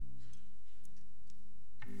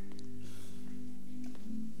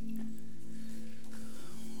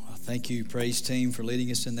Thank you, praise team, for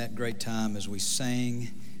leading us in that great time as we sang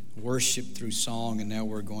worship through song, and now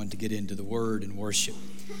we're going to get into the word and worship.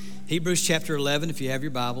 Hebrews chapter 11, if you have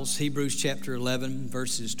your Bibles, Hebrews chapter 11,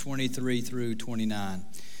 verses 23 through 29.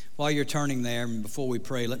 While you're turning there, and before we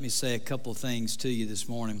pray, let me say a couple of things to you this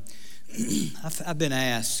morning. I've been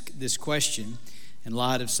asked this question in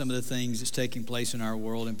light of some of the things that's taking place in our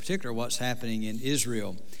world, in particular what's happening in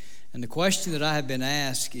Israel. And the question that I have been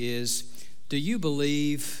asked is, do you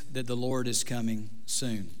believe that the Lord is coming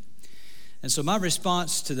soon? And so my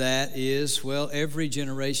response to that is, well, every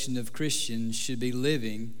generation of Christians should be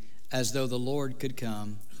living as though the Lord could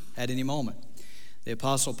come at any moment. The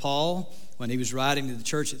Apostle Paul, when he was writing to the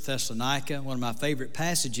church at Thessalonica, one of my favorite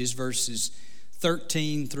passages, verses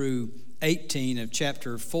 13 through 18 of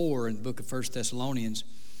chapter 4 in the book of 1 Thessalonians,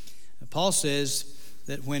 Paul says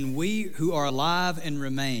that when we who are alive and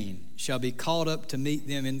remain shall be caught up to meet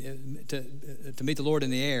them to meet the Lord in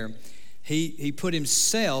the air, he put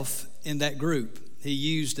himself in that group. He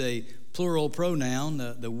used a plural pronoun,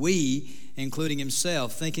 the we, including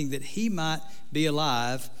himself, thinking that he might be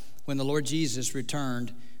alive when the Lord Jesus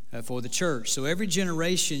returned for the church. So every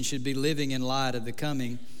generation should be living in light of the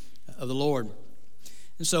coming of the Lord.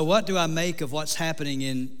 And so what do I make of what's happening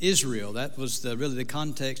in Israel? That was really the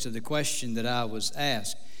context of the question that I was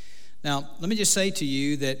asked. Now, let me just say to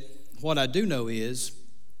you that what I do know is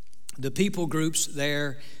the people groups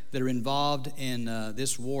there that are involved in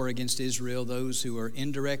this war against Israel, those who are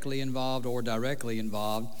indirectly involved or directly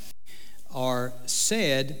involved, are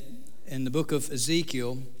said in the book of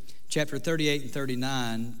Ezekiel, chapter 38 and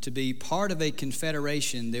 39, to be part of a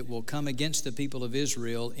confederation that will come against the people of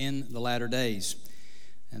Israel in the latter days.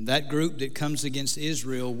 And that group that comes against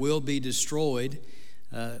Israel will be destroyed.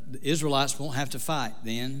 The Israelites won't have to fight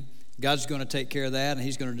then. God's going to take care of that, and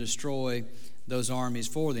He's going to destroy those armies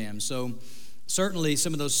for them. So certainly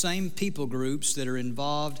some of those same people groups that are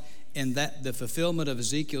involved in that the fulfillment of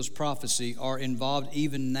Ezekiel's prophecy are involved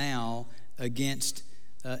even now against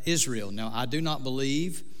Israel. Now, I do not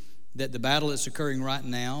believe that the battle that's occurring right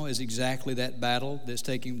now is exactly that battle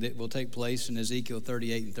that will take place in Ezekiel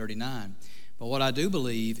 38 and 39. But what I do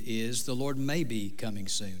believe is the Lord may be coming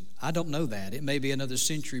soon. I don't know that. It may be another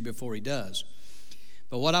century before He does.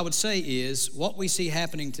 But what I would say is what we see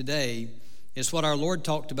happening today is what our Lord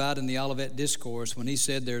talked about in the Olivet Discourse when He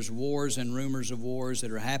said there's wars and rumors of wars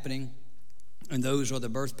that are happening, and those are the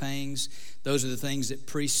birth pangs. Those are the things that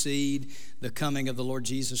precede the coming of the Lord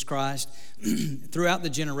Jesus Christ. Throughout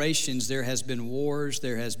the generations, there has been wars,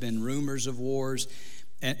 there has been rumors of wars,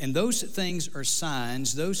 and those things are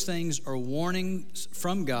signs, those things are warnings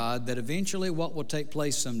from God that eventually what will take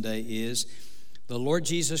place someday is the Lord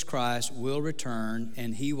Jesus Christ will return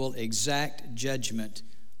and He will exact judgment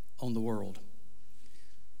on the world.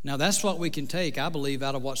 Now that's what we can take, I believe,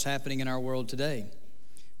 out of what's happening in our world today.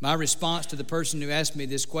 My response to the person who asked me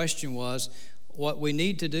this question was, what we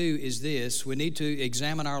need to do is this: we need to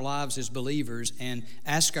examine our lives as believers and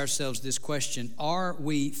ask ourselves this question: are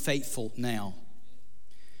we faithful now?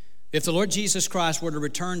 If the Lord Jesus Christ were to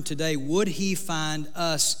return today, would He find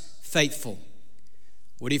us faithful?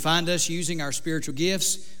 Would He find us using our spiritual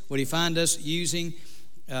gifts? Would He find us using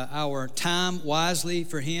our time wisely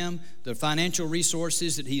for Him, the financial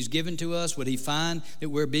resources that He's given to us? Would He find that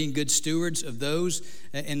we're being good stewards of those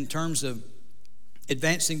in terms of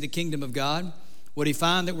advancing the kingdom of God? Would He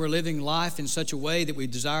find that we're living life in such a way that we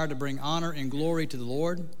desire to bring honor and glory to the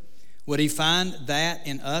Lord? Would He find that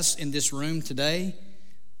in us in this room today?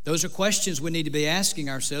 Those are questions we need to be asking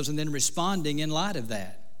ourselves and then responding in light of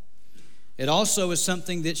that. It also is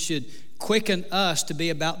something that should quicken us to be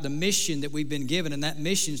about the mission that we've been given, and that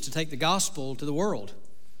mission is to take the gospel to the world.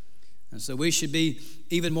 And so we should be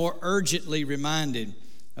even more urgently reminded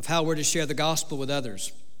of how we're to share the gospel with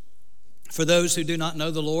others. For those who do not know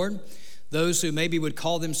the Lord, those who maybe would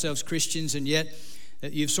call themselves Christians, and yet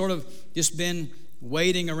you've sort of just been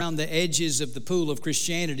wading around the edges of the pool of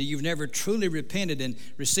Christianity. You've never truly repented and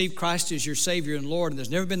received Christ as your Savior and Lord, and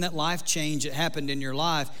there's never been that life change that happened in your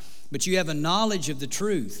life, but you have a knowledge of the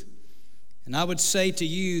truth. And I would say to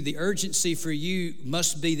you, the urgency for you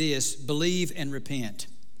must be this: believe and repent.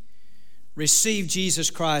 Receive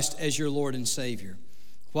Jesus Christ as your Lord and Savior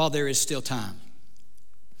while there is still time.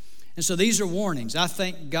 And so these are warnings. I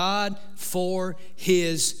thank God for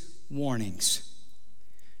His warnings.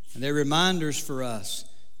 And they're reminders for us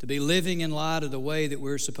to be living in light of the way that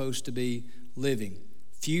we're supposed to be living.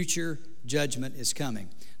 Future judgment is coming.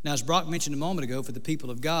 Now, as Brock mentioned a moment ago, for the people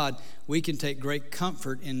of God, we can take great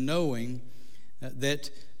comfort in knowing that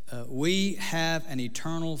we have an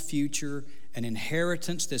eternal future, an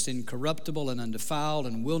inheritance that's incorruptible and undefiled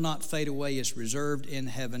and will not fade away. It's reserved in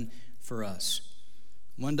heaven for us.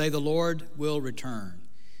 One day the Lord will return,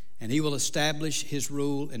 and He will establish His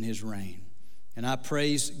rule and His reign. And I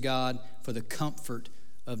praise God for the comfort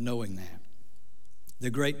of knowing that, the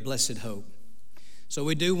great blessed hope. So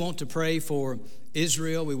we do want to pray for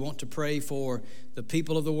Israel. We want to pray for the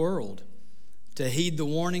people of the world to heed the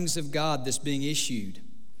warnings of God that's being issued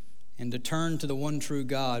and to turn to the one true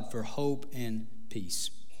God for hope and peace.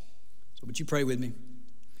 So would you pray with me?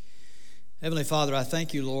 Heavenly Father, I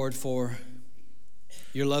thank you, Lord, for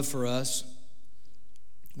your love for us.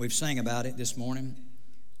 We've sang about it this morning.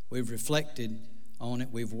 We've reflected on it.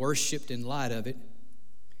 We've worshiped in light of it.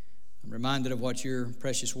 I'm reminded of what your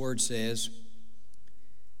precious word says.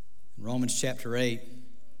 In Romans chapter 8,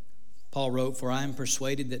 Paul wrote, "For I am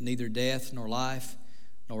persuaded that neither death nor life,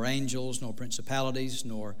 nor angels, nor principalities,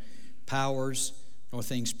 nor powers, nor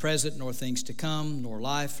things present, nor things to come, nor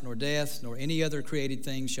life, nor death, nor any other created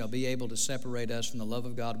thing shall be able to separate us from the love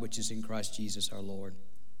of God which is in Christ Jesus our Lord."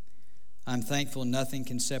 I'm thankful nothing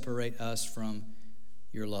can separate us from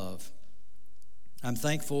your love. I'm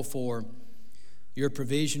thankful for your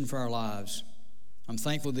provision for our lives. I'm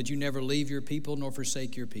thankful that you never leave your people nor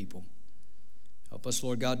forsake your people. Help us,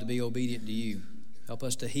 Lord God, to be obedient to you. Help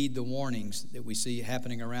us to heed the warnings that we see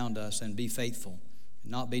happening around us and be faithful,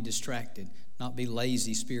 not be distracted, not be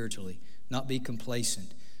lazy spiritually, not be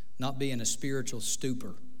complacent, not be in a spiritual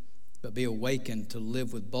stupor, but be awakened to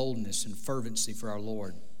live with boldness and fervency for our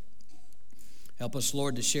Lord. Help us,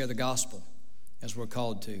 Lord, to share the gospel as we're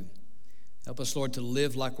called to. Help us, Lord, to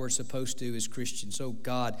live like we're supposed to as Christians. Oh,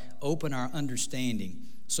 God, open our understanding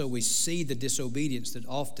so we see the disobedience that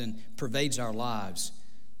often pervades our lives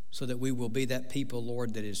so that we will be that people,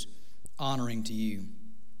 Lord, that is honoring to you.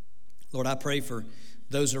 Lord, I pray for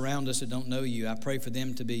those around us that don't know you. I pray for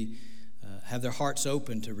them to be have their hearts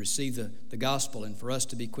open to receive the gospel and for us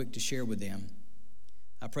to be quick to share with them.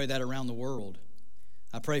 I pray that around the world.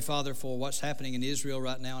 I pray, Father, for what's happening in Israel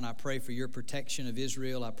right now, and I pray for your protection of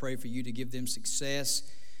Israel. I pray for you to give them success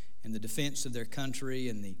in the defense of their country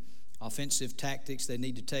and the offensive tactics they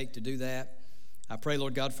need to take to do that. I pray,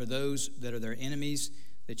 Lord God, for those that are their enemies,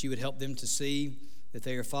 that you would help them to see that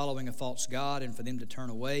they are following a false God and for them to turn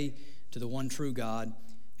away to the one true God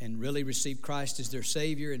and really receive Christ as their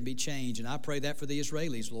Savior and be changed. And I pray that for the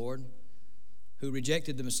Israelis, Lord, who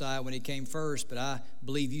rejected the Messiah when he came first, but I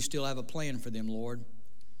believe you still have a plan for them, Lord.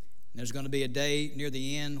 And there's going to be a day near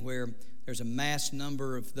the end where there's a mass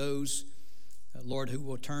number of those, Lord, who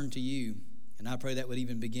will turn to you. And I pray that would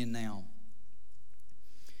even begin now.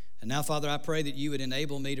 And now, Father, I pray that you would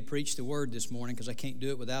enable me to preach the word this morning because I can't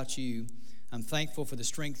do it without you. I'm thankful for the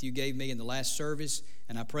strength you gave me in the last service.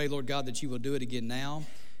 And I pray, Lord God, that you will do it again now,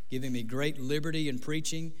 giving me great liberty in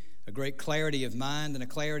preaching, a great clarity of mind and a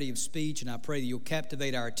clarity of speech. And I pray that you'll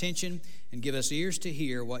captivate our attention and give us ears to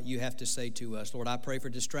hear what you have to say to us. Lord, I pray for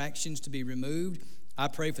distractions to be removed. I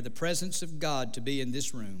pray for the presence of God to be in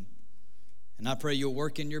this room. And I pray you'll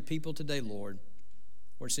work in your people today, Lord.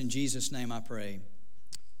 For it's in Jesus' name I pray.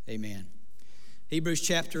 Amen. Hebrews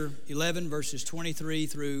chapter 11, verses 23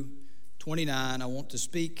 through 29. I want to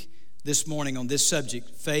speak this morning on this subject,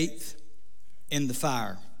 faith in the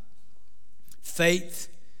fire. Faith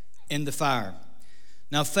in the fire.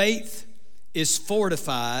 Now, faith is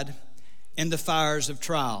fortified in the fires of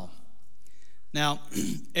trial. Now,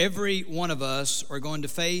 every one of us are going to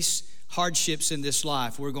face hardships in this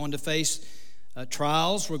life. We're going to face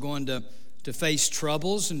trials. We're going to face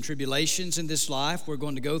troubles and tribulations in this life. We're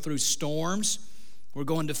going to go through storms. We're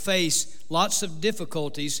going to face lots of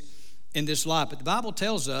difficulties in this life. But the Bible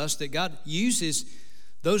tells us that God uses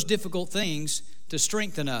those difficult things to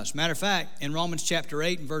strengthen us. Matter of fact, in Romans chapter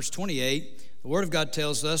 8 and verse 28, the Word of God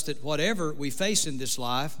tells us that whatever we face in this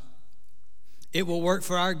life, it will work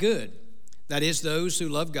for our good. That is, those who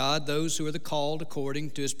love God, those who are the called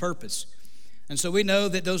according to His purpose. And so we know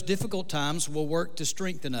that those difficult times will work to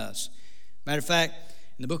strengthen us. Matter of fact,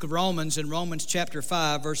 in the book of Romans, in Romans chapter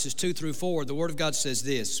 5, verses 2 through 4, the Word of God says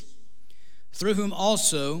this: "Through whom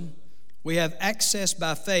also we have access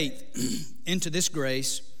by faith into this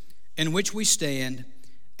grace in which we stand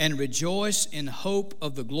and rejoice in hope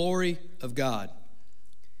of the glory of God.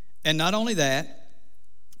 And not only that,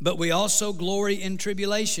 but we also glory in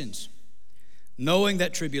tribulations, knowing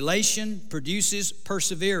that tribulation produces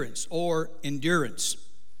perseverance," or endurance,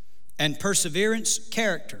 "and perseverance,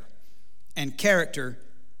 character, and character,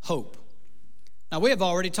 hope." Now, we have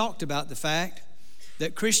already talked about the fact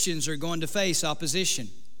that Christians are going to face opposition.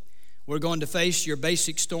 We're going to face your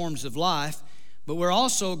basic storms of life, but we're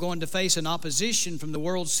also going to face an opposition from the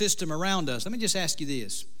world system around us. Let me just ask you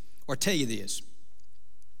this, or tell you this.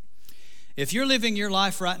 If you're living your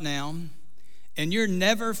life right now and you're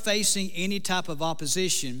never facing any type of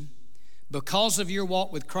opposition because of your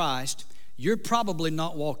walk with Christ, you're probably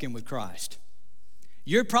not walking with Christ.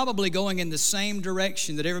 You're probably going in the same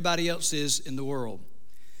direction that everybody else is in the world.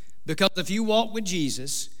 Because if you walk with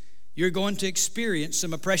Jesus, you're going to experience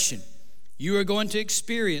some oppression. You are going to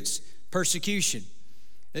experience persecution.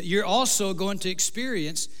 You're also going to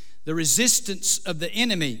experience the resistance of the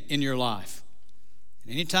enemy in your life.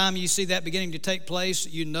 And anytime you see that beginning to take place,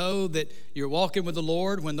 you know that you're walking with the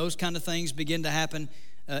Lord when those kind of things begin to happen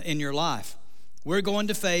in your life. We're going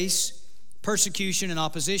to face persecution and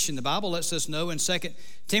opposition. The Bible lets us know in 2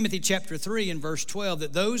 Timothy chapter 3 and verse 12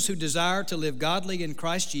 that those who desire to live godly in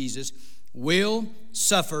Christ Jesus will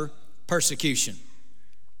suffer persecution.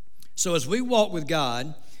 So as we walk with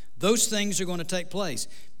God, those things are going to take place.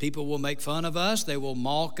 People will make fun of us. They will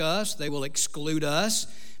mock us. They will exclude us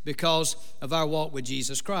because of our walk with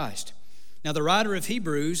Jesus Christ. Now, the writer of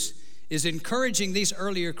Hebrews is encouraging these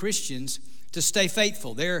earlier Christians to stay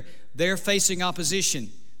faithful. They're facing opposition.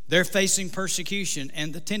 They're facing persecution.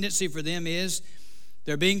 And the tendency for them is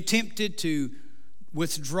they're being tempted to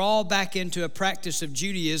withdraw back into a practice of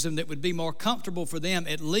Judaism that would be more comfortable for them.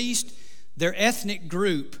 At least their ethnic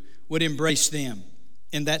group would embrace them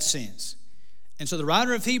in that sense. And so the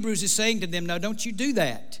writer of Hebrews is saying to them, no, don't you do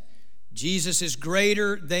that. Jesus is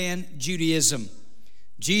greater than Judaism.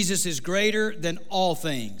 Jesus is greater than all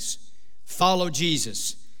things. Follow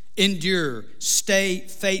Jesus. Endure. Stay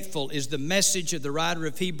faithful is the message of the writer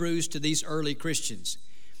of Hebrews to these early Christians.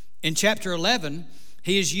 In chapter 11,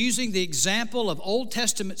 he is using the example of Old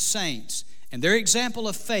Testament saints and their example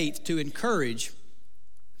of faith to encourage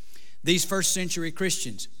these first century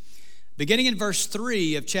Christians. Beginning in verse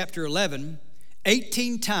 3 of chapter 11,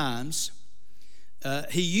 18 times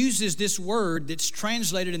he uses this word that's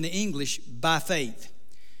translated in the English, by faith.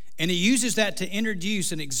 And he uses that to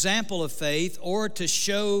introduce an example of faith or to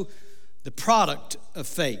show the product of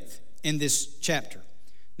faith in this chapter.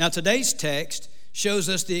 Now, today's text shows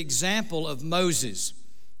us the example of Moses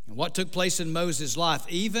and what took place in Moses' life,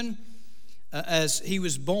 even as he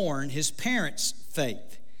was born, his parents'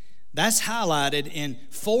 faith. That's highlighted in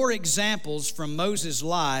 4 examples from Moses'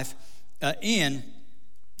 life in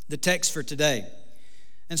the text for today.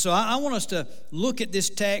 And so I want us to look at this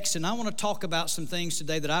text, and I want to talk about some things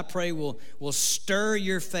today that I pray will stir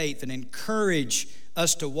your faith and encourage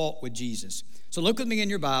us to walk with Jesus. So look with me in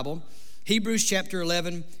your Bible, Hebrews chapter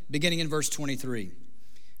 11, beginning in verse 23.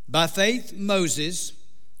 By faith, Moses,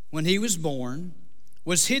 when he was born,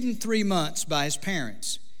 was hidden 3 months by his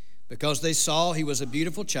parents, because they saw he was a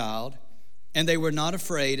beautiful child, and they were not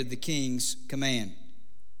afraid of the king's command.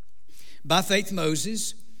 By faith,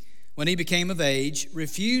 Moses, when he became of age,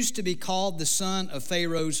 refused to be called the son of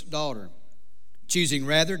Pharaoh's daughter, choosing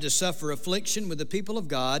rather to suffer affliction with the people of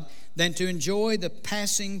God than to enjoy the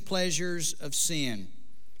passing pleasures of sin,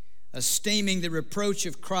 esteeming the reproach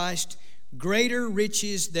of Christ greater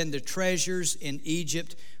riches than the treasures in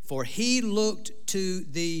Egypt, for he looked to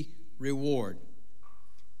the reward.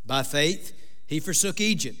 By faith, he forsook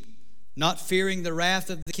Egypt, not fearing the wrath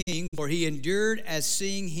of the king, for he endured as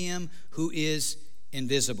seeing him who is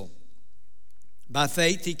invisible. By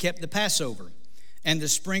faith, he kept the Passover and the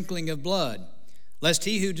sprinkling of blood, lest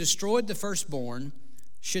he who destroyed the firstborn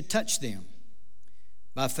should touch them.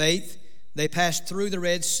 By faith, they passed through the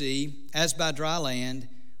Red Sea as by dry land,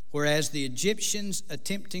 whereas the Egyptians,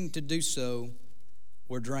 attempting to do so,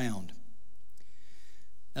 were drowned.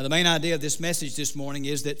 Now, the main idea of this message this morning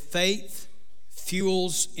is that faith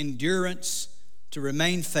fuels endurance to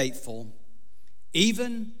remain faithful,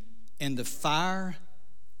 even in the fire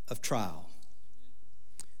of trial.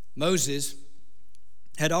 Moses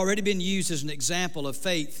had already been used as an example of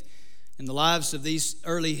faith in the lives of these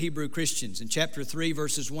early Hebrew Christians. In chapter 3,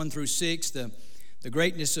 verses 1 through 6, the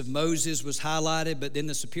greatness of Moses was highlighted, but then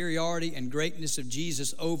the superiority and greatness of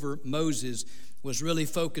Jesus over Moses was really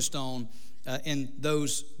focused on in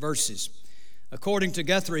those verses. According to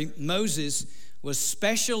Guthrie, Moses was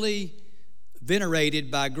specially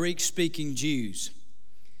venerated by Greek-speaking Jews.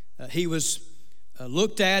 He was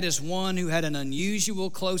looked at as one who had an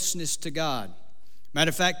unusual closeness to God. Matter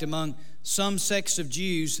of fact, among some sects of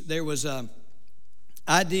Jews, there was an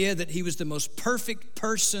idea that he was the most perfect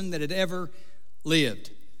person that had ever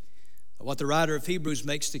lived. But what the writer of Hebrews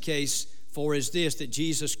makes the case for is this, that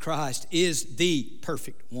Jesus Christ is the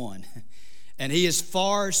perfect one. And he is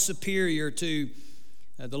far superior to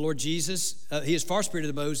the Lord Jesus. He is far superior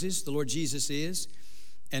to Moses, the Lord Jesus is.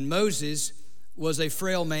 And Moses was a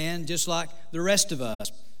frail man just like the rest of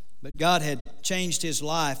us, but God had changed his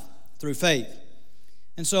life through faith.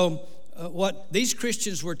 And so what these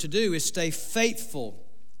Christians were to do is stay faithful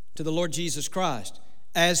to the Lord Jesus Christ,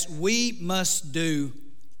 as we must do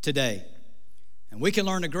today. And we can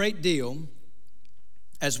learn a great deal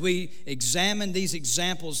as we examine these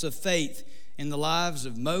examples of faith in the lives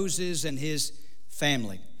of Moses and his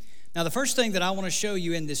family. Now, the first thing that I want to show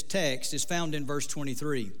you in this text is found in verse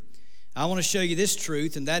 23. I want to show you this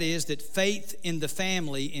truth, and that is that faith in the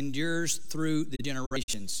family endures through the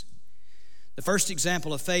generations. The first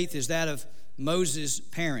example of faith is that of Moses'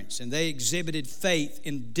 parents, and they exhibited faith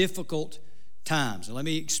in difficult times. And let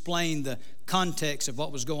me explain the context of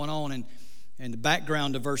what was going on in the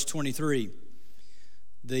background of verse 23.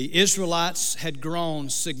 The Israelites had grown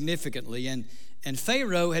significantly, and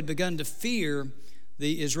Pharaoh had begun to fear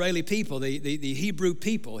the Israeli people, the Hebrew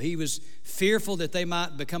people. He was fearful that they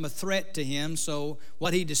might become a threat to him, so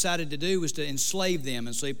what he decided to do was to enslave them.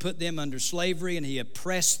 And so he put them under slavery, and he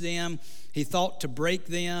oppressed them. He thought to break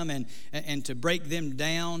them and to break them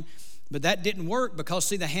down. But that didn't work because,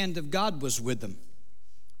 see, the hand of God was with them.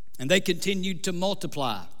 And they continued to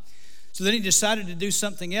multiply. So then he decided to do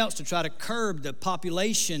something else to try to curb the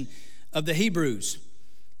population of the Hebrews.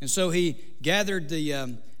 And so he gathered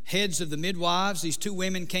the heads of the midwives. These two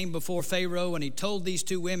women came before Pharaoh, and he told these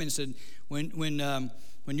two women, said, when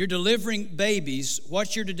you're delivering babies,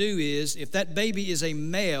 what you're to do is, if that baby is a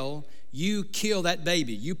male, you kill that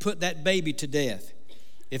baby. You put that baby to death.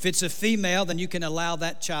 If it's a female, then you can allow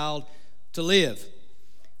that child to live.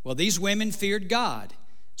 Well, these women feared God,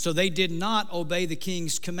 so they did not obey the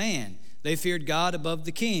king's command. They feared God above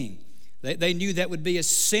the king. They knew that would be a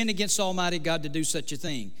sin against Almighty God to do such a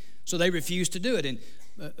thing. So they refused to do it. And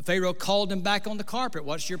Pharaoh called them back on the carpet.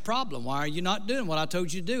 What's your problem? Why are you not doing what I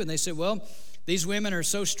told you to do? And they said, well, these women are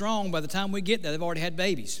so strong, by the time we get there, they've already had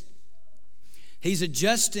babies. He's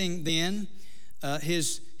adjusting then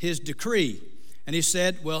his decree. And he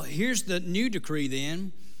said, well, here's the new decree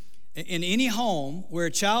then. In any home where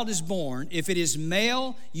a child is born, if it is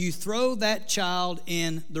male, you throw that child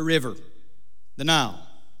in the river, the Nile.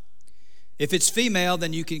 If it's female,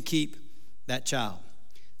 then you can keep that child.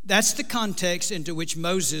 That's the context into which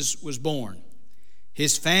Moses was born.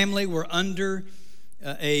 His family were under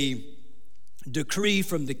a decree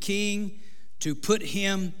from the king to put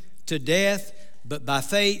him to death, but by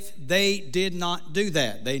faith, they did not do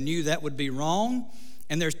that. They knew that would be wrong.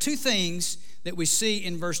 And there's two things that we see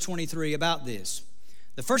in verse 23 about this.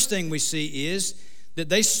 The first thing we see is that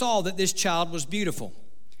they saw that this child was beautiful.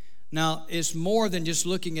 Now, it's more than just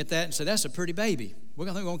looking at that and say, that's a pretty baby. We're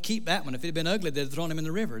going to keep that one. If it had been ugly, they'd have thrown him in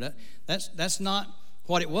the river. That's not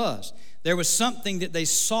what it was. There was something that they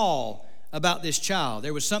saw about this child.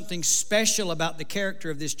 There was something special about the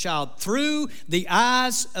character of this child. Through the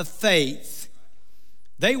eyes of faith,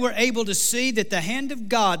 they were able to see that the hand of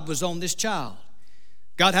God was on this child.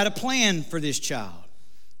 God had a plan for this child.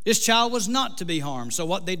 This child was not to be harmed. So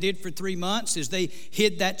what they did for 3 months is they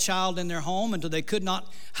hid that child in their home until they could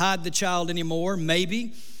not hide the child anymore.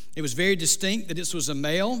 Maybe it was very distinct that this was a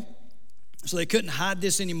male, so they couldn't hide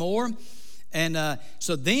this anymore. And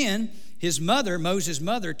so then his mother, Moses'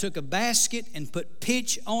 mother, took a basket and put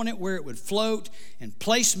pitch on it where it would float and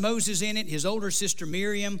placed Moses in it. His older sister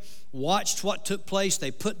Miriam watched what took place.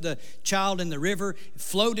 They put the child in the river,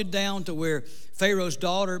 floated down to where Pharaoh's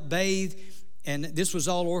daughter bathed, and this was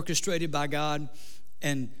all orchestrated by God.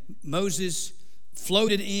 And Moses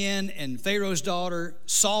floated in, and Pharaoh's daughter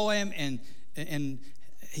saw him, and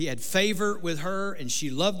he had favor with her, and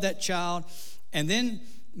she loved that child. And then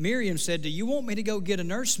Miriam said, do you want me to go get a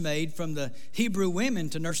nursemaid from the Hebrew women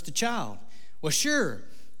to nurse the child? Well, sure.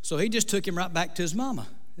 So he just took him right back to his mama.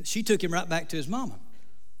 She took him right back to his mama.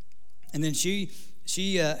 And then she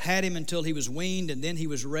had him until he was weaned, and then he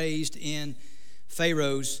was raised in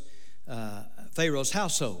Pharaoh's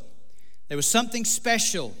household. There was something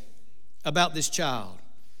special about this child.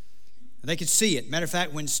 They could see it. Matter of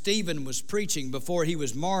fact, when Stephen was preaching before he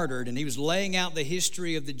was martyred and he was laying out the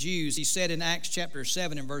history of the Jews, he said in Acts chapter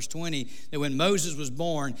 7 and verse 20 that when Moses was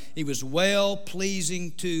born, he was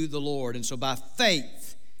well-pleasing to the Lord. And so by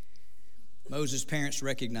faith, Moses' parents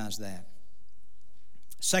recognized that.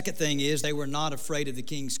 Second thing is they were not afraid of the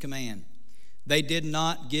king's command. They did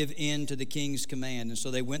not give in to the king's command. And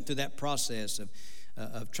so they went through that process of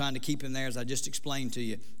trying to keep him there, as I just explained to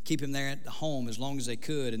you, keep him there at the home as long as they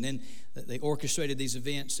could. And then they orchestrated these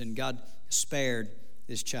events, and God spared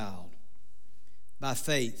this child. By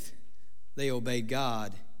faith, they obeyed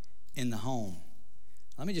God in the home.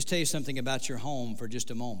 Let me just tell you something about your home for just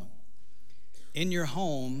a moment. In your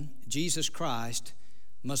home, Jesus Christ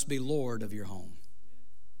must be Lord of your home.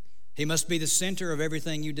 He must be the center of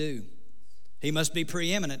everything you do. He must be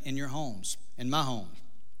preeminent in your homes, in my home.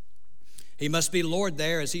 He must be Lord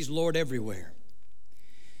there as He's Lord everywhere.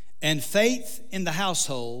 And faith in the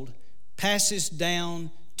household passes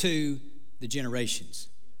down to the generations.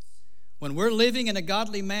 When we're living in a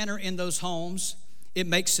godly manner in those homes, it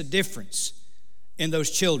makes a difference in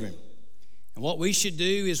those children. And what we should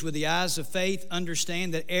do is, with the eyes of faith,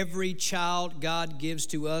 understand that every child God gives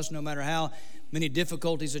to us, no matter how many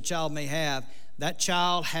difficulties a child may have, that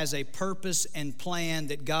child has a purpose and plan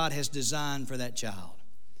that God has designed for that child.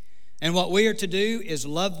 And what we are to do is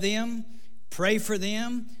love them, pray for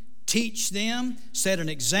them, teach them, set an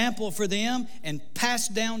example for them, and pass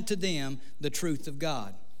down to them the truth of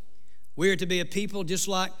God. We are to be a people just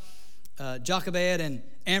like Jochebed and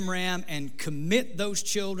Amram, and commit those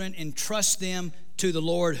children and trust them to the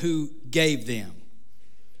Lord who gave them,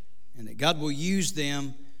 and that God will use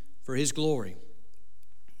them for His glory.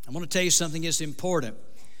 I want to tell you something that's important,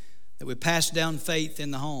 that we pass down faith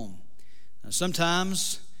in the home. Now,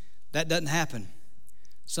 sometimes that doesn't happen.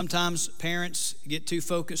 Sometimes parents get too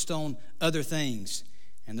focused on other things,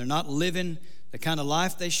 and they're not living the kind of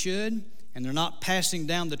life they should, and they're not passing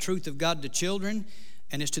down the truth of God to children,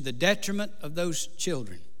 and it's to the detriment of those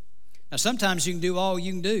children. Now, sometimes you can do all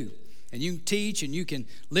you can do, and you can teach, and you can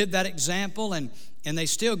live that example, and they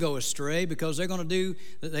still go astray because they're going to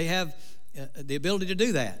they have the ability to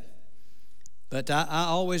do that. But I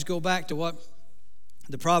always go back to what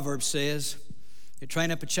the proverb says: you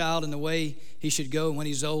train up a child in the way he should go, and when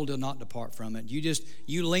he's old, he'll not depart from it.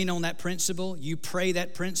 You lean on that principle, you pray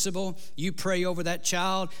that principle, you pray over that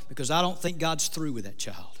child, because I don't think God's through with that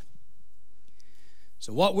child.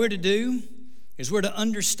 So what we're to do is we're to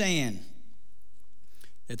understand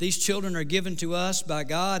that these children are given to us by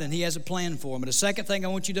God, and He has a plan for them. But the second thing I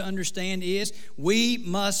want you to understand is we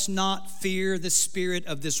must not fear the spirit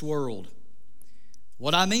of this world.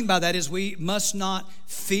 What I mean by that is we must not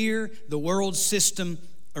fear the world system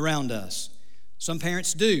around us. Some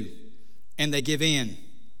parents do, and they give in.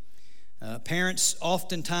 Parents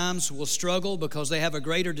oftentimes will struggle because they have a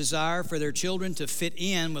greater desire for their children to fit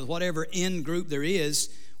in with whatever in group there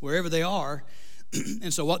is, wherever they are.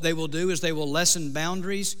 And so what they will do is they will lessen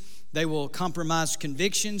boundaries. They will compromise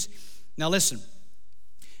convictions. Now listen,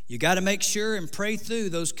 you got to make sure and pray through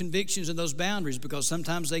those convictions and those boundaries, because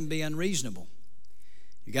sometimes they can be unreasonable.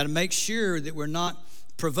 You got to make sure that we're not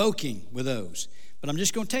provoking with those. But I'm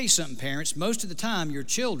just going to tell you something, parents. Most of the time, your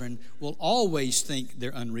children will always think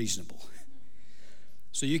they're unreasonable.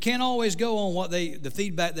 So you can't always go on the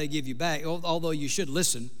feedback they give you back, although you should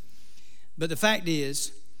listen. But the fact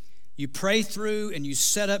is, you pray through and you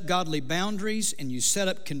set up godly boundaries and you set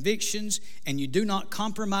up convictions, and you do not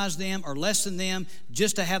compromise them or lessen them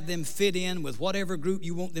just to have them fit in with whatever group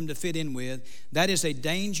you want them to fit in with. That is a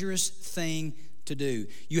dangerous thing to do.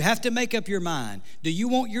 You have to make up your mind. Do you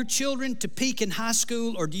want your children to peak in high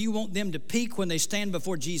school, or do you want them to peak when they stand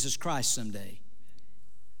before Jesus Christ someday?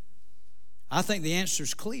 I think the answer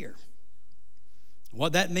is clear.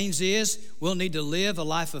 What that means is we'll need to live a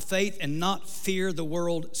life of faith and not fear the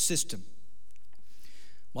world system.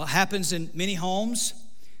 What happens in many homes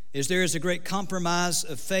is there is a great compromise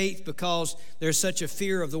of faith because there's such a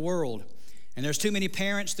fear of the world. And there's too many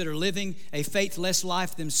parents that are living a faithless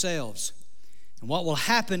life themselves. And what will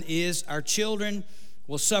happen is our children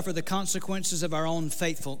will suffer the consequences of our own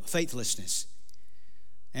faithlessness.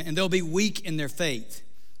 And they'll be weak in their faith.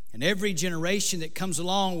 And every generation that comes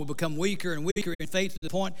along will become weaker and weaker in faith, to the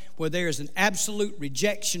point where there is an absolute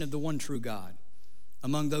rejection of the one true God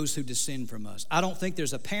among those who descend from us. I don't think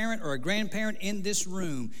there's a parent or a grandparent in this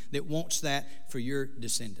room that wants that for your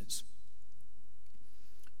descendants.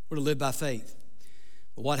 We're to live by faith.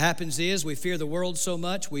 But what happens is we fear the world so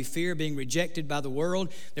much, we fear being rejected by the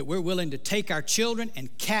world, that we're willing to take our children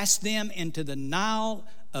and cast them into the Nile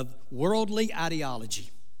of worldly ideology.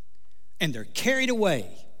 And they're carried away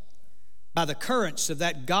by the currents of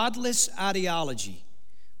that godless ideology,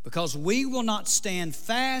 because we will not stand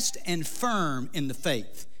fast and firm in the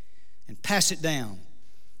faith and pass it down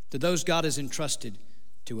to those God has entrusted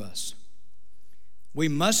to us. We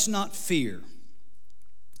must not fear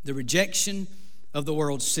the rejection of the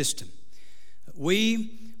world system.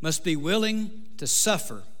 We must be willing to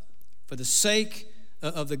suffer for the sake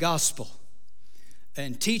of the gospel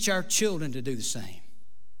and teach our children to do the same.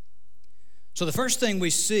 So the first thing we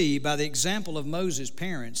see by the example of Moses'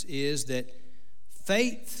 parents is that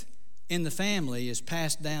faith in the family is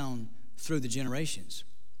passed down through the generations.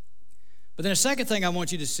 But then a second thing I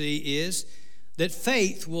want you to see is that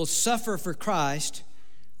faith will suffer for Christ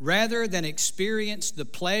rather than experience the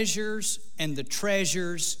pleasures and the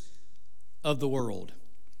treasures of the world.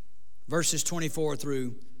 Verses 24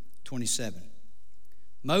 through 27.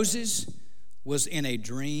 Moses was in a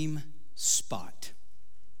dream spot.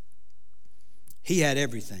 He had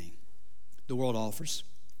everything the world offers.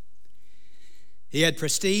 He had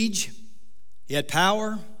prestige, he had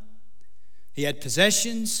power, he had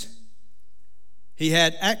possessions, he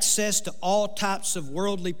had access to all types of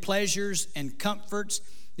worldly pleasures and comforts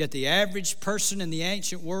that the average person in the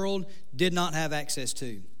ancient world did not have access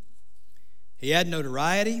to. He had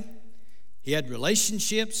notoriety, he had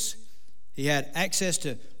relationships, he had access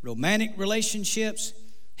to romantic relationships.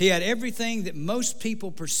 He had everything that most people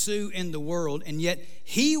pursue in the world, and yet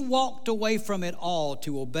he walked away from it all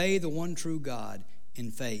to obey the one true God in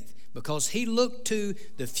faith, because he looked to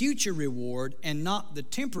the future reward and not the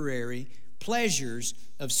temporary pleasures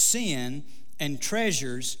of sin and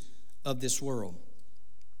treasures of this world.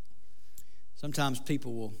 Sometimes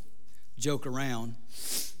people will joke around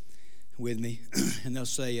with me, and they'll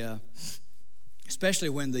say, especially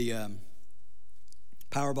when the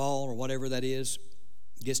Powerball or whatever that is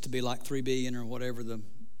gets to be like $3 billion or whatever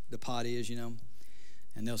the pot is, you know.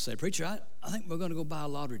 And they'll say, "Preacher, I think we're going to go buy a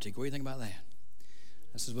lottery ticket. What do you think about that?"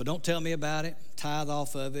 I says, "Well, don't tell me about it. Tithe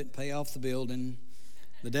off of it. Pay off the building.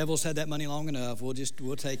 The devil's had that money long enough. We'll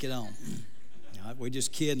take it on." We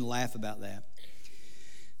just kid and laugh about that.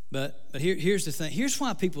 But here's the thing. Here's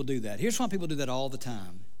why people do that. Here's why people do that all the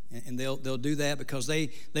time. And they'll do that because they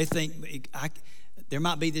think there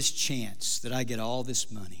might be this chance that I get all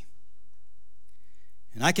this money.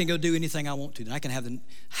 And I can go do anything I want to. And I can have the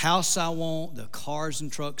house I want, the cars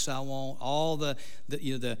and trucks I want, all the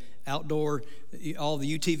outdoor, all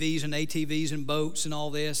the UTVs and ATVs and boats and all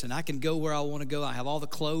this. And I can go where I want to go. I have all the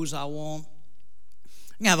clothes I want.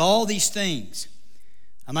 I can have all these things.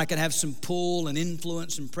 I might can have some pull and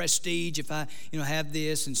influence and prestige if I, have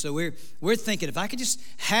this. And so we're thinking, if I could just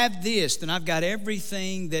have this, then I've got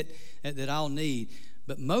everything that I'll need.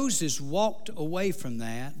 But Moses walked away from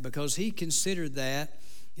that because he considered that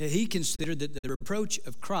the reproach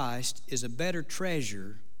of Christ is a better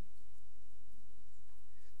treasure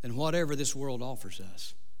than whatever this world offers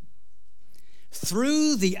us.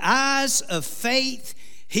 Through the eyes of faith,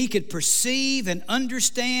 he could perceive and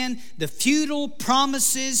understand the futile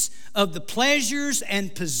promises of the pleasures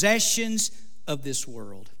and possessions of this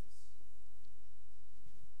world.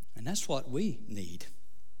 And that's what we need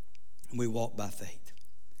when we walk by faith.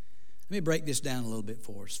 Let me break this down a little bit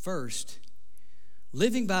for us. First,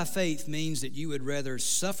 living by faith means that you would rather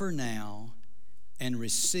suffer now and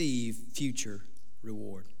receive future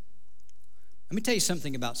reward. Let me tell you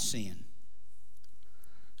something about sin.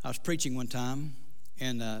 I was preaching one time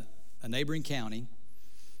in a neighboring county.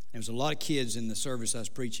 There was a lot of kids in the service I was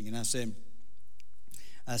preaching, and I said,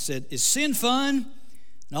 "Is sin fun?"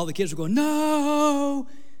 And all the kids were going, "No."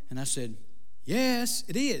 And I said, "Yes,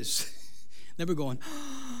 it is." They were going,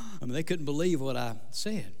 they couldn't believe what I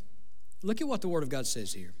said. Look at what the Word of God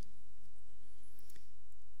says here.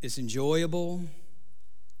 It's enjoyable.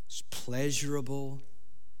 It's pleasurable.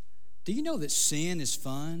 Do you know that sin is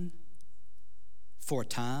fun for a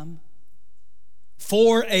time?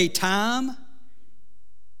 For a time.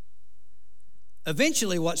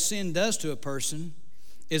 Eventually, what sin does to a person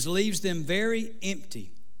is leaves them very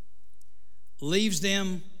empty, leaves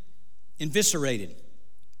them eviscerated,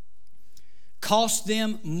 costs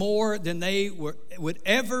them more than they would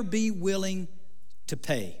ever be willing to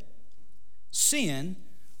pay. Sin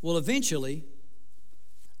will eventually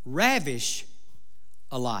ravish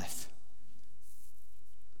a life.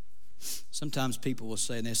 Sometimes people will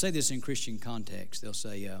say, and they say this in Christian context, they'll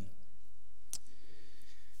say,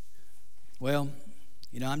 "Well,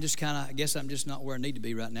 I guess I'm just not where I need to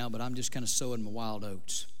be right now, but I'm just kind of sowing my wild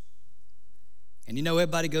oats." And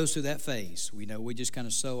everybody goes through that phase. We just kind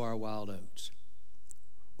of sow our wild oats.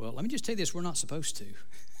 Well, let me just tell you this, we're not supposed to.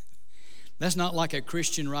 That's not like a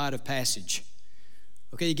Christian rite of passage.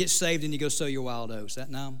 Okay, you get saved and you go sow your wild oats. That's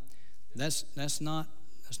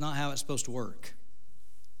not how it's supposed to work.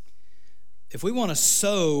 If we want to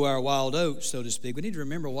sow our wild oats, so to speak, we need to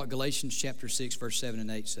remember what Galatians chapter 6, verse 7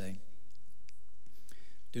 and 8 say.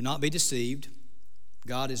 "Do not be deceived.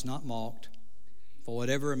 God is not mocked. For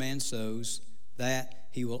whatever a man sows, that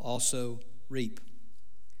he will also reap.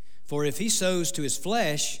 For if he sows to his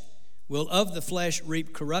flesh, will of the flesh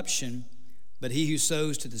reap corruption, but he who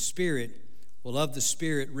sows to the Spirit will of the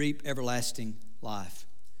Spirit reap everlasting life."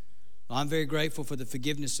 Well, I'm very grateful for the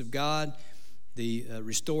forgiveness of God, the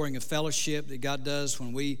restoring of fellowship that God does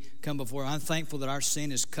when we come before Him. I'm thankful that our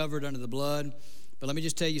sin is covered under the blood. But let me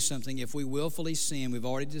just tell you something. If we willfully sin, we've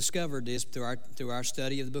already discovered this through our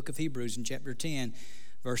study of the book of Hebrews in chapter 10,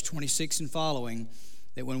 verse 26 and following,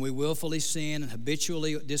 that when we willfully sin and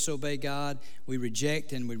habitually disobey God, we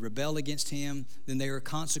reject and we rebel against Him, then there are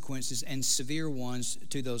consequences and severe ones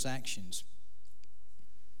to those actions.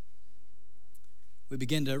 We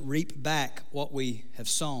begin to reap back what we have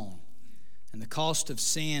sown. And the cost of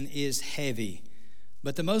sin is heavy.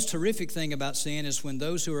 But the most horrific thing about sin is when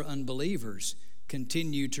those who are unbelievers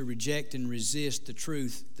continue to reject and resist the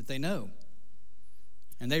truth that they know.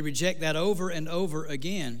 And they reject that over and over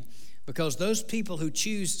again, because those people who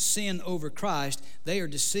choose sin over Christ, they are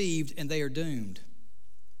deceived and they are doomed.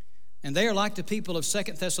 And they are like the people of 2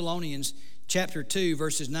 Thessalonians chapter 2,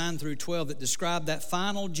 verses 9 through 12, that describe that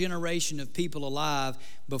final generation of people alive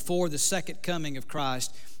before the second coming of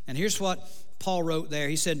Christ. And here's what Paul wrote there.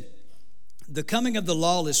 He said, the coming of the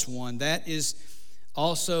lawless one, that is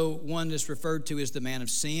also one that's referred to as the man of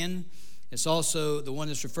sin. It's also the one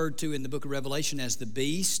that's referred to in the book of Revelation as the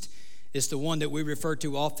beast. It's the one that we refer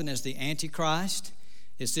to often as the Antichrist.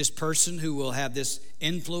 It's this person who will have this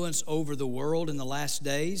influence over the world in the last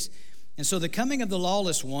days. And so the coming of the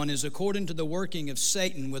lawless one is according to the working of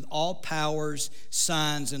Satan with all powers,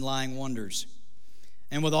 signs, and lying wonders,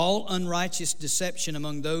 and with all unrighteous deception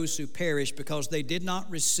among those who perish, because they did not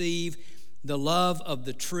receive the love of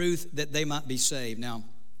the truth that they might be saved. Now,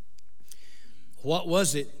 what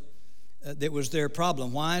was it that was their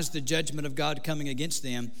problem? Why is the judgment of God coming against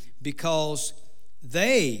them? Because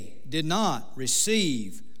they did not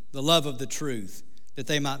receive the love of the truth that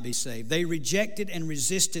they might be saved. They rejected and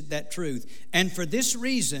resisted that truth. And for this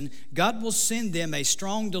reason, God will send them a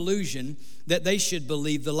strong delusion that they should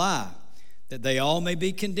believe the lie, that they all may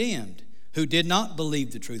be condemned who did not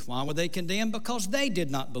believe the truth. Why were they condemned? Because they did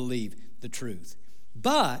not believe the truth.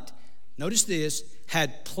 But, notice this,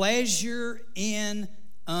 had pleasure in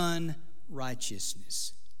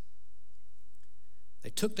unrighteousness.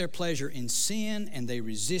 They took their pleasure in sin, and they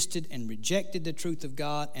resisted and rejected the truth of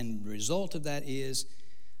God, and the result of that is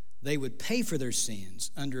they would pay for their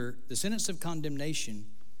sins under the sentence of condemnation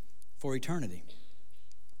for eternity.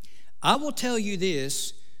 I will tell you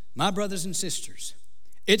this, my brothers and sisters,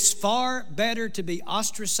 it's far better to be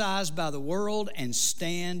ostracized by the world and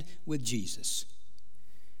stand with Jesus.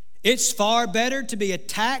 It's far better to be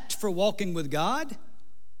attacked for walking with God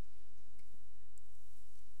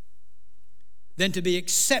than to be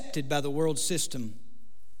accepted by the world system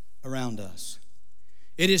around us.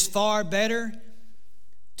 It is far better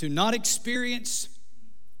to not experience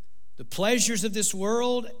the pleasures of this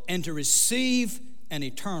world and to receive an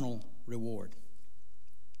eternal reward.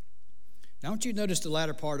 Now, I want you to notice the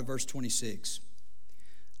latter part of verse 26.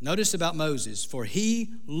 Notice about Moses, for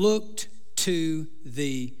he looked to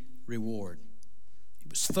the reward. He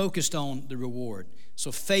was focused on the reward.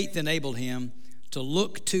 So faith enabled him to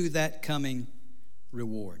look to that coming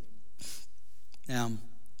reward. Now,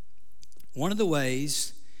 one of the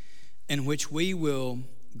ways in which we will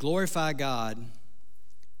glorify God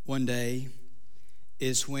one day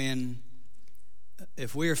is when,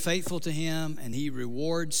 if we are faithful to Him and He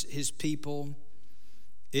rewards His people,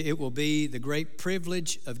 it will be the great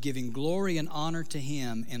privilege of giving glory and honor to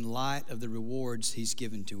Him in light of the rewards He's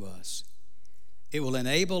given to us. It will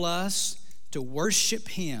enable us to worship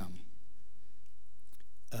Him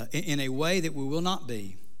in a way that we will not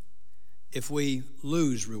be if we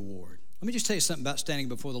lose reward. Let me just tell you something about standing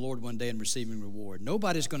before the Lord one day and receiving reward.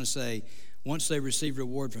 Nobody's going to say, once they receive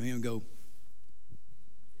reward from Him, go, "Look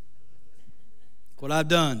what I've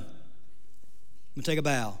done. I'm going to take a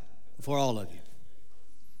bow before all of you."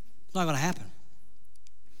 It's not going to happen.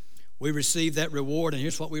 We receive that reward, and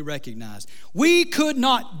here's what we recognize. We could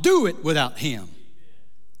not do it without Him.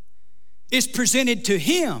 It's presented to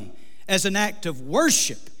Him as an act of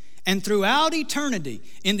worship, and throughout eternity,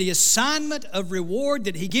 in the assignment of reward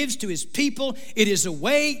that He gives to His people, it is a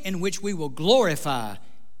way in which we will glorify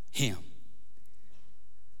Him.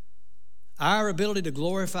 Our ability to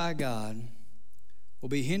glorify God will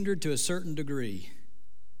be hindered to a certain degree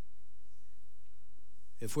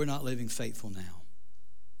if we're not living faithful now.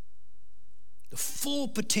 The full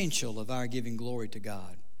potential of our giving glory to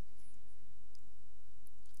God.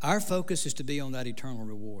 Our focus is to be on that eternal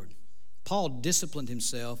reward. Paul disciplined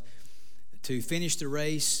himself to finish the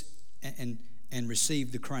race and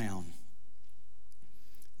receive the crown.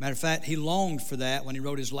 Matter of fact, he longed for that when he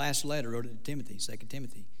wrote his last letter, wrote it to Timothy, 2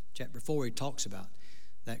 Timothy. Chapter 4, he talks about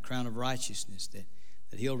that crown of righteousness that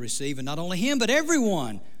he'll receive, and not only him, but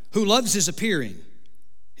everyone who loves his appearing,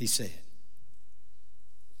 he said.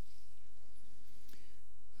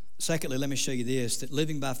 Secondly, let me show you this, that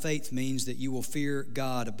living by faith means that you will fear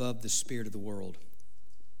God above the spirit of the world.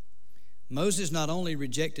 Moses not only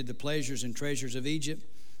rejected the pleasures and treasures of Egypt,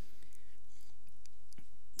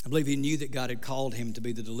 I believe he knew that God had called him to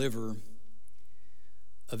be the deliverer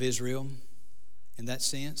of Israel in that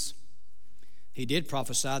sense. He did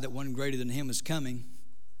prophesy that one greater than him was coming.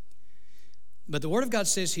 But the Word of God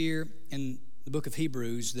says here in the book of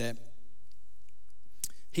Hebrews that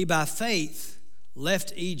he by faith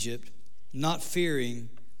left Egypt, not fearing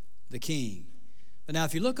the king. But now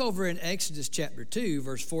if you look over in Exodus chapter 2,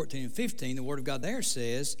 verse 14 and 15, the Word of God there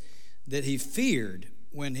says that he feared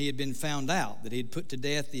when he had been found out, that he had put to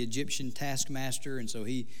death the Egyptian taskmaster, and so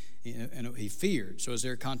he feared. So is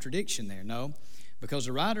there a contradiction there? No, because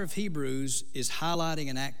the writer of Hebrews is highlighting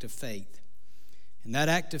an act of faith. And that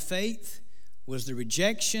act of faith was the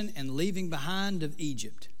rejection and leaving behind of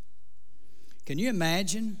Egypt. Can you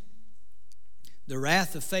imagine the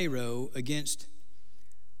wrath of Pharaoh against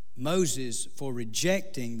Moses for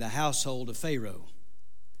rejecting the household of Pharaoh?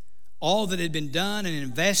 All that had been done and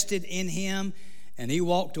invested in him, and he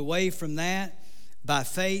walked away from that by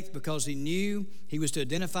faith because he knew he was to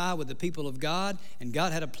identify with the people of God, and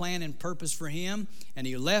God had a plan and purpose for him, and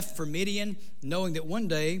he left for Midian knowing that one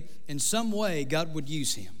day, in some way, God would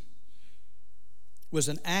use him. It was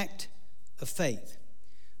an act of faith.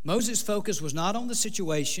 Moses' focus was not on the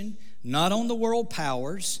situation, not on the world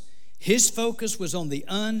powers. His focus was on the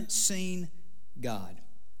unseen God.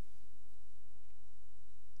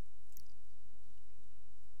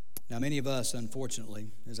 Now, many of us, unfortunately,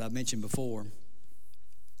 as I've mentioned before,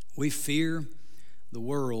 we fear the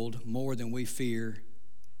world more than we fear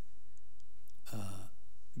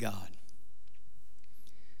God.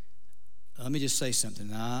 Let me just say something.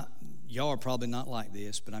 Now, y'all are probably not like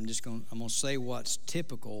this, but I'm going to say what's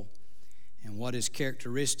typical and what is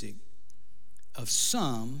characteristic of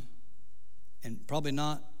some, and probably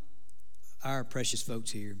not our precious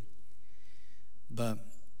folks here, but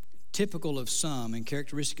typical of some and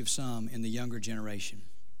characteristic of some in the younger generation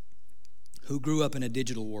who grew up in a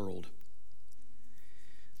digital world.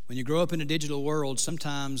 When you grow up in a digital world,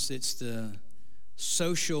 sometimes it's the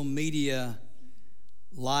social media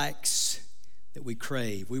likes that we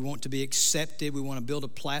crave. We want to be accepted. We want to build a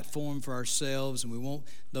platform for ourselves, and we want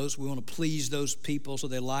to please those people so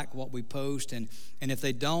they like what we post. And if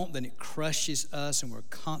they don't, then it crushes us, and we're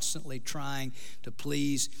constantly trying to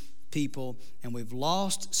please people. And we've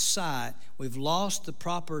lost sight. We've lost the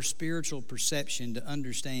proper spiritual perception to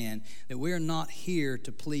understand that we are not here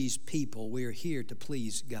to please people. We are here to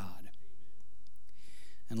please God.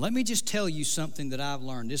 And let me just tell you something that I've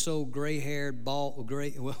learned. This old gray-haired,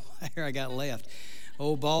 hair I got left,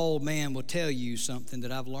 old bald man will tell you something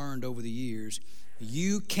that I've learned over the years.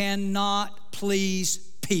 You cannot please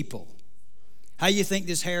people. How you think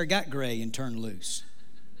this hair got gray and turned loose?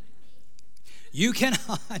 You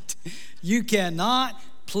cannot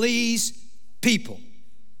please people.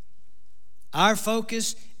 Our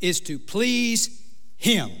focus is to please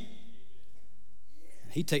Him.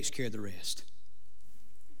 He takes care of the rest.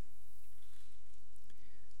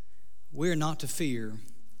 We're not to fear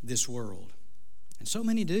this world. And so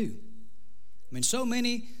many do. I mean, so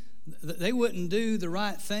many, they wouldn't do the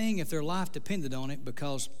right thing if their life depended on it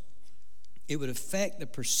because it would affect the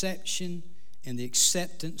perception and the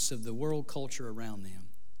acceptance of the world culture around them.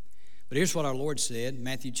 But here's what our Lord said,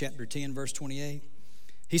 Matthew chapter 10, verse 28.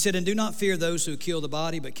 He said, "And do not fear those who kill the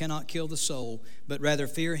body but cannot kill the soul, but rather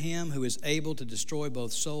fear Him who is able to destroy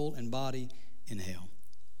both soul and body in hell."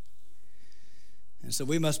 And so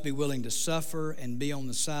we must be willing to suffer and be on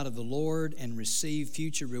the side of the Lord and receive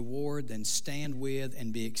future reward than stand with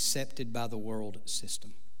and be accepted by the world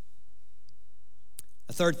system.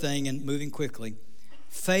 A third thing, and moving quickly,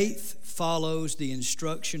 faith follows the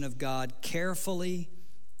instruction of God carefully,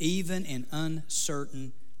 even in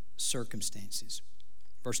uncertain circumstances.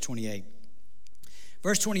 Verse 28.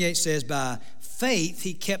 Verse 28 says, "By faith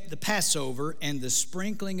he kept the Passover and the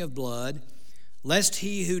sprinkling of blood, lest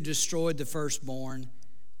he who destroyed the firstborn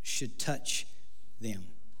should touch them."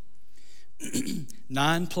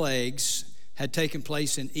 9 plagues had taken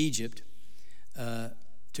place in Egypt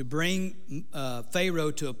to bring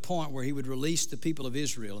Pharaoh to a point where he would release the people of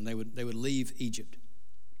Israel and they would leave Egypt.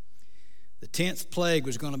 The 10th plague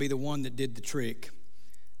was going to be the one that did the trick,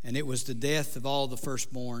 and it was the death of all the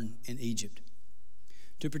firstborn in Egypt.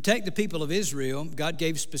 To protect the people of Israel, God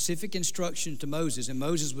gave specific instruction to Moses, and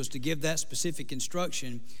Moses was to give that specific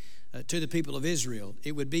instruction to the people of Israel.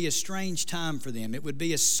 It would be a strange time for them. It would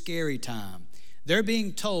be a scary time. They're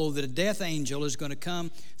being told that a death angel is going to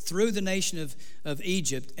come through the nation of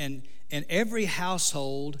Egypt, and every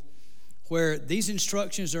household where these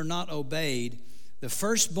instructions are not obeyed, the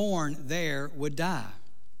firstborn there would die.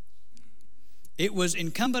 It was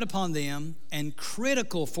incumbent upon them and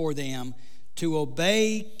critical for them to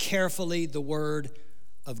obey carefully the word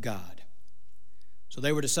of God. So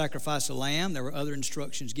they were to sacrifice a lamb. There were other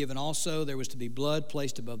instructions given also. There was to be blood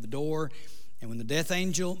placed above the door. And when the death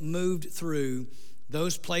angel moved through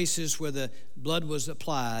those places where the blood was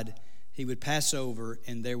applied, he would pass over,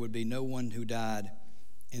 and there would be no one who died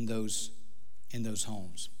in those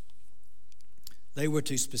homes. They were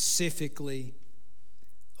to specifically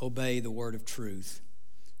obey the word of truth,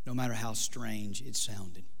 no matter how strange it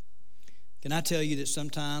sounded. Can I tell you that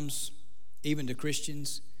sometimes, even to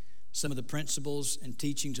Christians, some of the principles and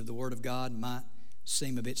teachings of the Word of God might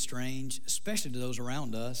seem a bit strange, especially to those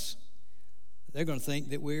around us. They're going to think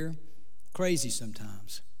that we're crazy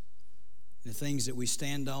sometimes. The things that we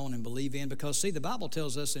stand on and believe in. Because, see, the Bible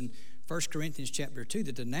tells us in 1 Corinthians chapter 2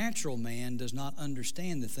 that the natural man does not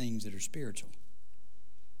understand the things that are spiritual.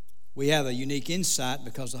 We have a unique insight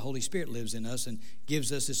because the Holy Spirit lives in us and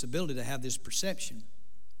gives us this ability to have this perception.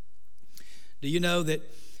 Do you know that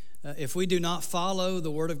if we do not follow the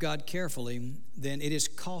Word of God carefully, then it is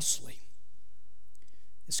costly.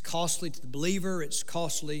 It's costly to the believer. It's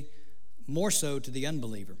costly more so to the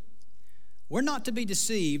unbeliever. We're not to be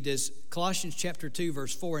deceived, as Colossians chapter 2,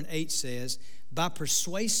 verse 4 and 8 says, by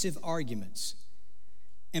persuasive arguments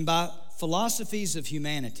and by philosophies of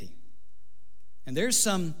humanity. And there's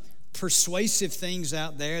some persuasive things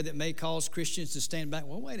out there that may cause Christians to stand back.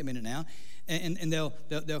 Well, wait a minute now. And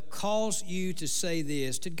they'll cause you to say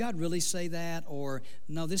this. Did God really say that? Or,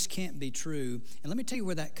 no, this can't be true. And let me tell you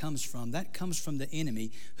where that comes from. That comes from the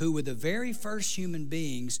enemy, who were the very first human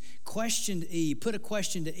beings, questioned Eve, put a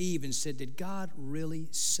question to Eve and said, did God really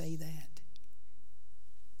say that?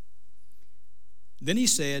 Then he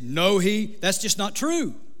said, no, that's just not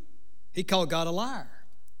true. He called God a liar.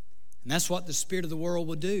 And that's what the spirit of the world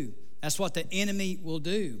will do. That's what the enemy will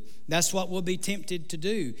do. That's what we'll be tempted to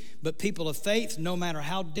do. But people of faith, no matter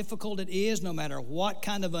how difficult it is, no matter what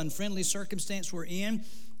kind of unfriendly circumstance we're in,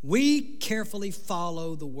 we carefully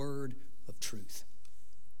follow the word of truth.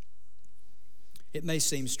 It may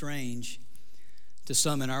seem strange to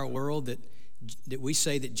some in our world that we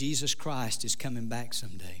say that Jesus Christ is coming back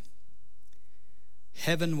someday.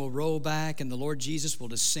 Heaven will roll back and the Lord Jesus will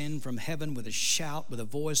descend from heaven with a shout, with a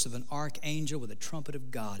voice of an archangel, with a trumpet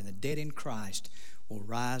of God, and the dead in Christ will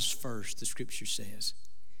rise first, the Scripture says.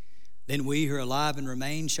 Then we who are alive and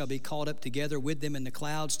remain shall be caught up together with them in the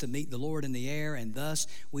clouds to meet the Lord in the air, and thus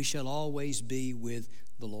we shall always be with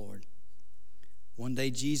the Lord. One day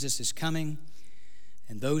Jesus is coming,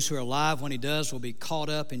 and those who are alive when he does will be caught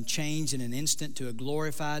up and changed in an instant to a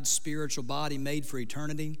glorified spiritual body made for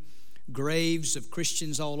eternity. Graves of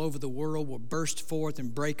Christians all over the world will burst forth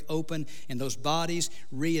and break open, and those bodies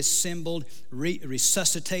reassembled,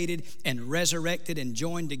 resuscitated, and resurrected and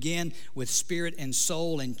joined again with spirit and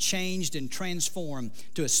soul and changed and transformed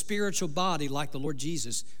to a spiritual body like the Lord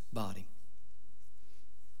Jesus' body.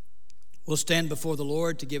 We'll stand before the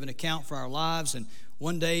Lord to give an account for our lives and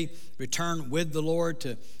one day return with the Lord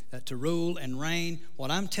to rule and reign.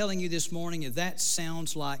 What I'm telling you this morning is that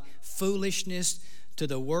sounds like foolishness to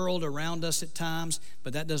the world around us at times,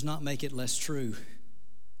 but that does not make it less true.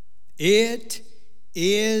 It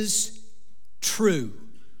is true.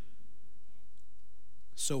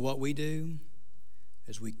 So what we do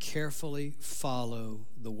is we carefully follow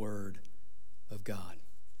the Word of God.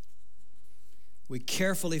 We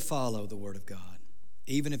carefully follow the Word of God,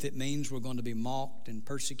 even if it means we're going to be mocked and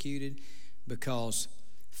persecuted, because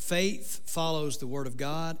faith follows the Word of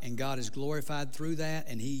God, and God is glorified through that,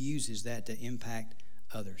 and He uses that to impact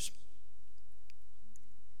others.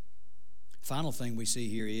 Final thing we see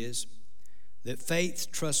here is that faith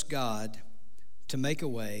trusts God to make a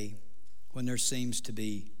way when there seems to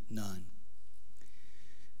be none.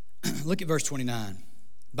 Look at verse 29.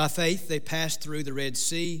 By faith they passed through the Red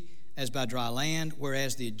Sea as by dry land,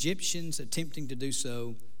 whereas the Egyptians attempting to do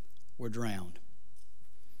so were drowned.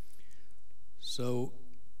 So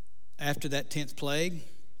after that 10th plague,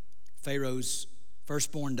 Pharaoh's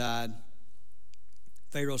firstborn died.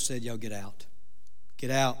 Pharaoh said, y'all get out.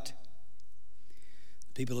 Get out.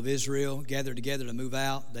 The people of Israel gathered together to move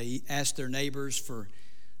out. They asked their neighbors for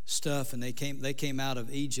stuff, and they came out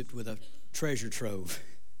of Egypt with a treasure trove.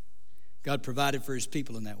 God provided for His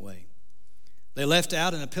people in that way. They left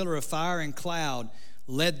out, and a pillar of fire and cloud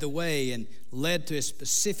led the way and led to a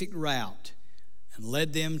specific route and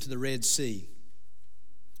led them to the Red Sea.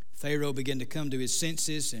 Pharaoh began to come to his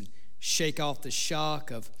senses and shake off the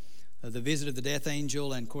shock of the visit of the death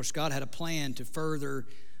angel. And of course, God had a plan to further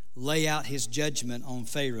lay out His judgment on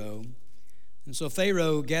Pharaoh. And so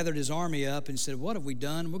Pharaoh gathered his army up and said, what have we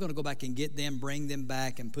done? We're going to go back and get them, bring them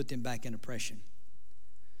back, and put them back in oppression.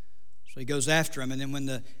 So he goes after him. And then when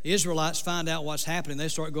the Israelites find out what's happening, they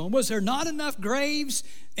start going, was there not enough graves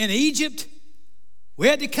in Egypt? We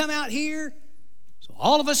had to come out here so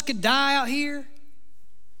all of us could die out here.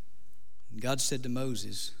 And God said to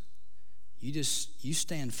Moses, you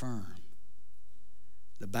stand firm.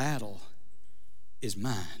 The battle is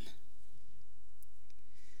mine.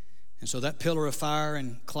 And so that pillar of fire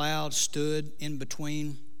and cloud stood in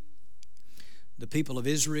between the people of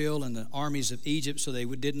Israel and the armies of Egypt, so they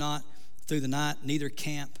did not, through the night, neither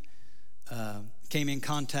camp came in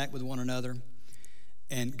contact with one another.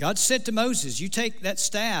 And God said to Moses, you take that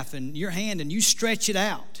staff in your hand and you stretch it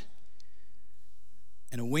out.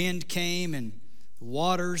 And a wind came and the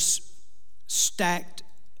waters stacked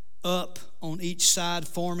up on each side,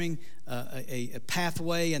 forming a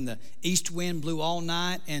pathway, and the east wind blew all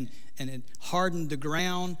night and it hardened the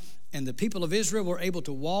ground, and the people of Israel were able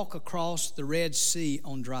to walk across the Red Sea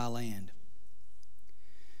on dry land.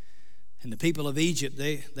 And the people of Egypt,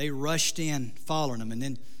 they rushed in following them, and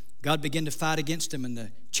then God began to fight against them, and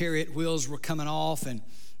the chariot wheels were coming off, and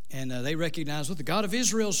they recognized, well, the God of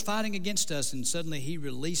Israel is fighting against us, and suddenly he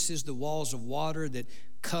releases the walls of water that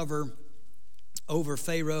cover over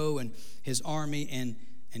Pharaoh and his army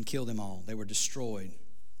and kill them all. They were destroyed.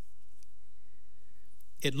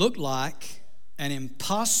 It looked like an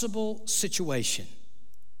impossible situation,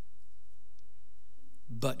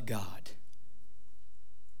 but God.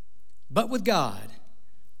 But with God,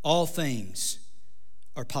 all things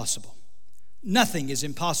are possible. Nothing is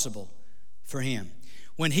impossible for him.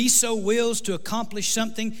 When he so wills to accomplish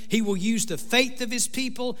something, he will use the faith of his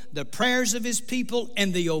people, the prayers of his people,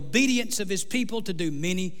 and the obedience of his people to do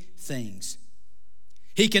many things.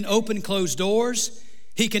 He can open closed doors.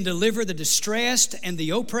 He can deliver the distressed and the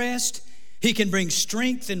oppressed. He can bring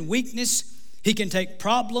strength and weakness. He can take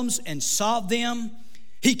problems and solve them.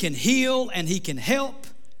 He can heal and he can help.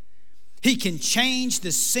 He can change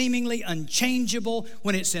the seemingly unchangeable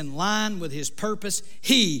when it's in line with his purpose.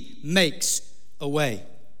 He makes a way.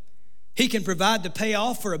 He can provide the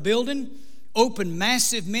payoff for a building, open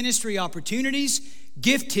massive ministry opportunities,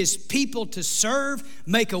 gift his people to serve,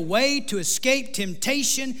 make a way to escape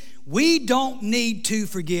temptation. We don't need to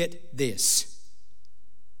forget this.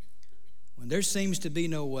 When there seems to be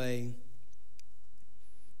no way,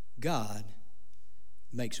 God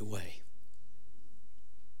makes a way.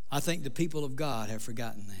 I think the people of God have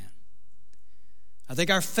forgotten that. I think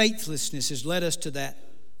our faithlessness has led us to that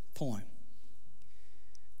point.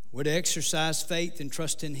 We're to exercise faith and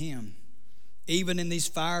trust in him, even in these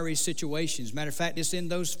fiery situations. Matter of fact, it's in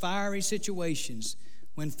those fiery situations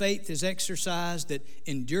when faith is exercised that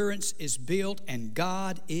endurance is built and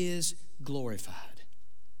God is glorified.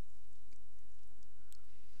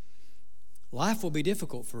 Life will be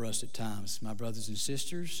difficult for us at times, my brothers and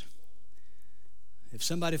sisters. If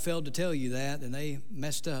somebody failed to tell you that, then they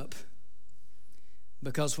messed up.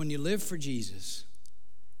 Because when you live for Jesus,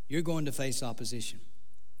 you're going to face opposition.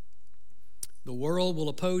 The world will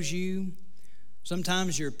oppose you.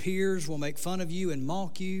 Sometimes your peers will make fun of you and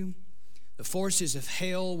mock you. The forces of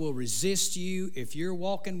hell will resist you if you're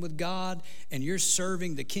walking with God and you're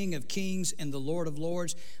serving the King of Kings and the Lord of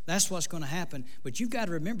Lords. That's what's going to happen. But you've got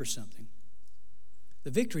to remember something.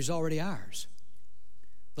 The victory is already ours.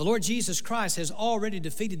 The Lord Jesus Christ has already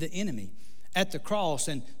defeated the enemy at the cross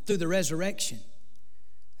and through the resurrection.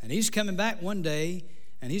 And he's coming back one day,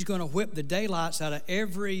 and he's going to whip the daylights out of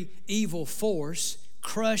every evil force,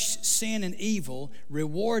 crush sin and evil,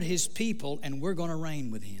 reward his people, and we're going to reign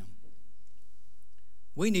with him.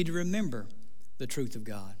 We need to remember the truth of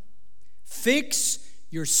God. Fix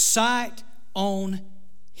your sight on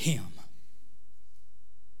him.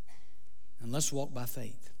 And let's walk by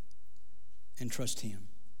faith and trust him.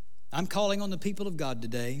 I'm calling on the people of God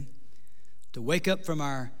today to wake up from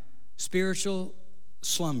our spiritual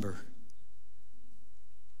slumber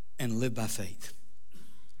and live by faith.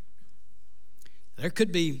 There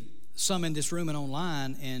could be some in this room and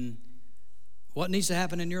online, and what needs to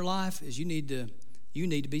happen in your life is you need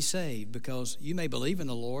to be saved, because you may believe in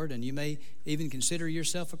the Lord and you may even consider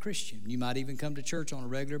yourself a Christian. You might even come to church on a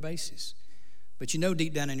regular basis. But you know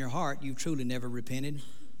deep down in your heart you've truly never repented.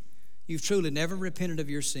 You've truly never repented of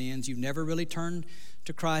your sins. You've never really turned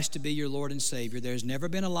to Christ to be your Lord and Savior. There's never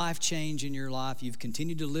been a life change in your life. You've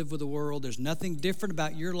continued to live with the world. There's nothing different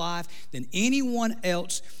about your life than anyone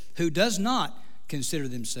else who does not consider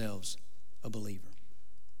themselves a believer.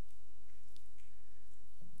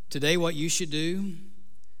 Today, what you should do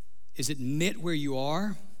is admit where you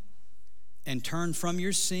are and turn from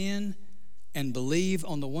your sin and believe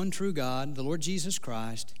on the one true God, the Lord Jesus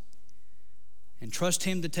Christ, and trust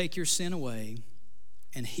him to take your sin away,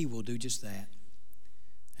 and he will do just that.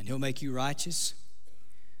 and He'll make you righteous.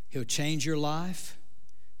 He'll change your life.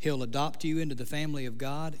 He'll adopt you into the family of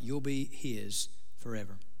God. You'll be His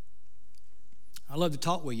forever. I'd love to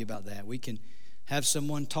talk with you about that. We can have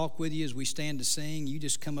someone talk with you as we stand to sing. You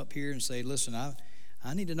just come up here and say, listen,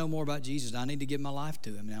 I need to know more about Jesus. I need to give my life to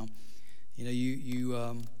Him. Now, you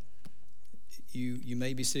know, you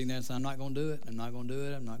may be sitting there and saying, I'm not going to do it. I'm not going to do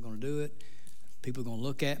it. I'm not going to do it. People are going to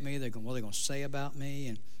look at me. What are they going to say about me?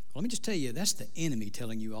 And let me just tell you, that's the enemy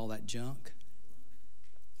telling you all that junk.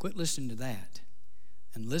 Quit listening to that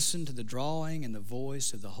and listen to the drawing and the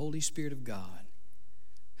voice of the Holy Spirit of God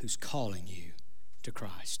who's calling you to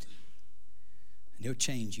Christ. And He'll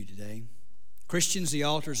change you today. Christians, the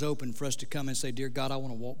altar is open for us to come and say, dear God, I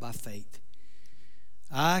want to walk by faith.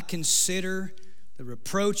 I consider the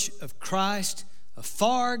reproach of Christ a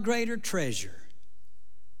far greater treasure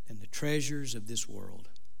than the treasures of this world.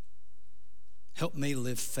 Help me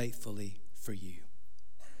live faithfully for you.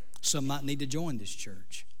 Some might need to join this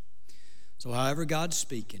church. So however God's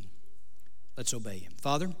speaking, let's obey Him.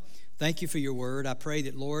 Father, thank you for your word. I pray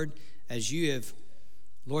that, Lord, as you have,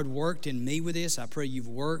 Lord, worked in me with this, I pray you've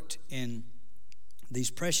worked in these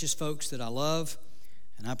precious folks that I love.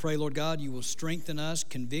 And I pray, Lord God, you will strengthen us,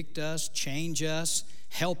 convict us, change us,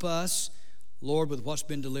 help us, Lord, with what's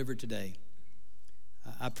been delivered today.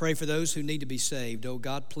 I pray for those who need to be saved. Oh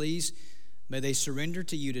God, please, may they surrender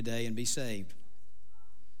to you today and be saved.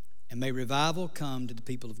 And may revival come to the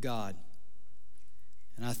people of God.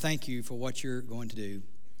 And I thank you for what you're going to do.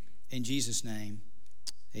 In Jesus' name,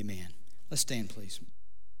 amen. Let's stand, please.